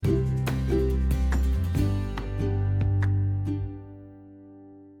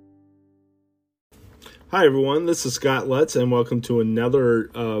Hi, everyone. This is Scott Lutz, and welcome to another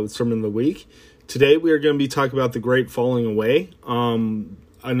Sermon of the Week. Today, we are going to be talking about the great falling away.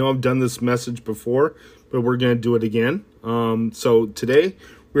 I know I've done this message before, but we're going to do it again. So today,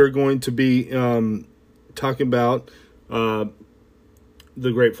 we are going to be talking about the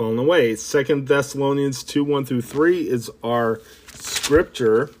great falling away. 2 Thessalonians 2, 1 through 3 is our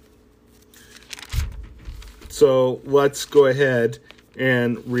scripture. So let's go ahead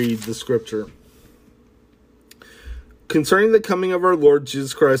and read the scripture. Concerning the coming of our Lord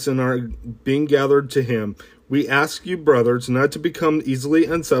Jesus Christ and our being gathered to him, we ask you, brothers, not to become easily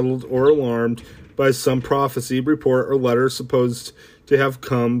unsettled or alarmed by some prophecy, report, or letter supposed to have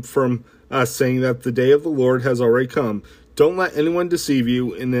come from us, saying that the day of the Lord has already come. Don't let anyone deceive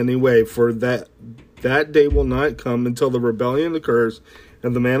you in any way, for that day will not come until the rebellion occurs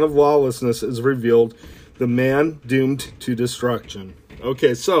and the man of lawlessness is revealed, the man doomed to destruction.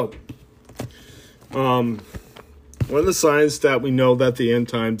 Okay, so one of the signs that we know that the end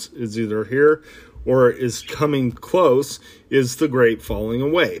times is either here or is coming close is the great falling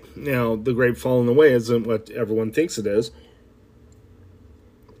away. Now, the great falling away isn't what everyone thinks it is.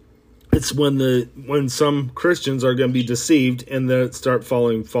 It's when some Christians are going to be deceived and then start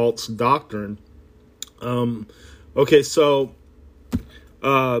following false doctrine. Okay, so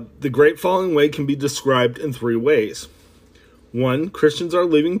the great falling away can be described in three ways. One, Christians are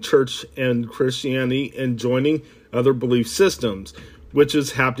leaving church and Christianity and joining other belief systems, which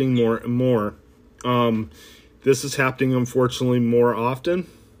is happening more and more. This is happening, unfortunately, more often.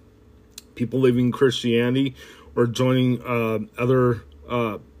 People leaving Christianity or joining other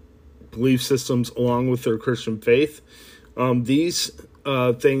belief systems along with their Christian faith. These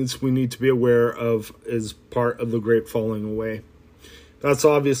things we need to be aware of as part of the great falling away. That's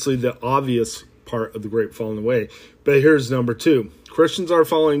obviously the obvious part of the great falling away. But here's number two. Christians are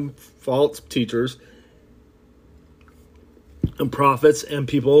following false teachers and prophets, and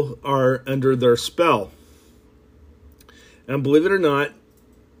people are under their spell. And believe it or not,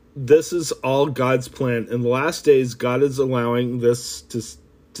 this is all God's plan. In the last days, God is allowing this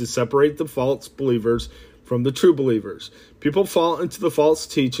to separate the false believers from the true believers. People fall into the false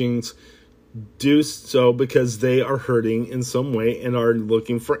teachings, do so because they are hurting in some way and are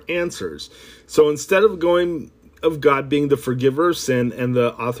looking for answers. So instead of God being the forgiver of sin and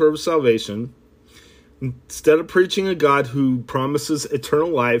the author of salvation, instead of preaching a God who promises eternal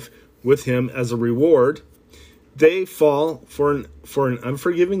life with him as a reward, they fall for an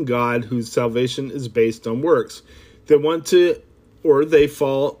unforgiving God whose salvation is based on works. They want a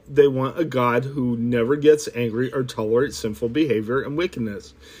God who never gets angry or tolerates sinful behavior and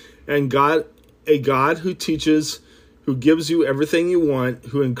wickedness. And a God who teaches, who gives you everything you want,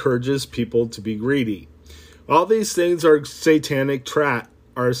 who encourages people to be greedy. All these things are a satanic trap,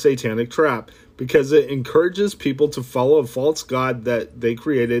 because it encourages people to follow a false god that they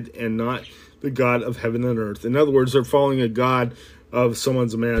created and not the God of heaven and earth. In other words, they're following a god of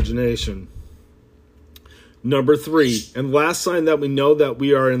someone's imagination. Number three, and last sign that we know that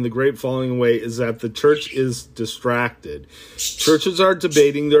we are in the great falling away is that the church is distracted. Churches are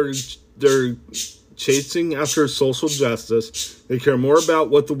debating, they're chasing after social justice. They care more about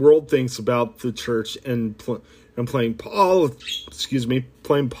what the world thinks about the church and playing politics,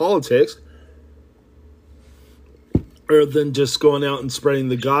 rather than just going out and spreading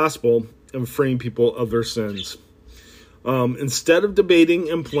the gospel and freeing people of their sins. Instead of debating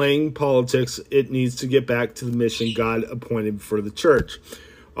and playing politics, it needs to get back to the mission God appointed for the church.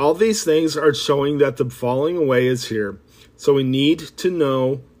 All these things are showing that the falling away is here. So we need to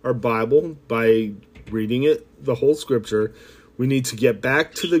know our Bible by reading it, the whole scripture. We need to get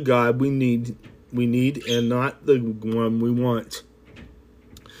back to the God we need and not the one we want.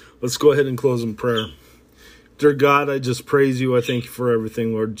 Let's go ahead and close in prayer. Dear God, I just praise you. I thank you for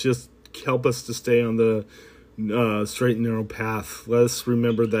everything, Lord. Just help us to stay on the straight and narrow path. Let us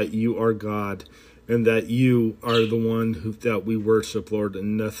remember that you are God and that you are the one that we worship, Lord,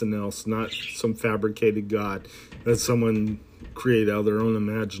 and nothing else, not some fabricated God that someone created out of their own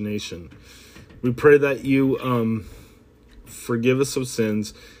imagination. We pray that you forgive us of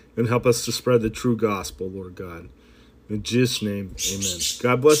sins and help us to spread the true gospel, Lord God. In Jesus' name, amen.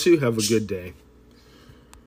 God bless you. Have a good day.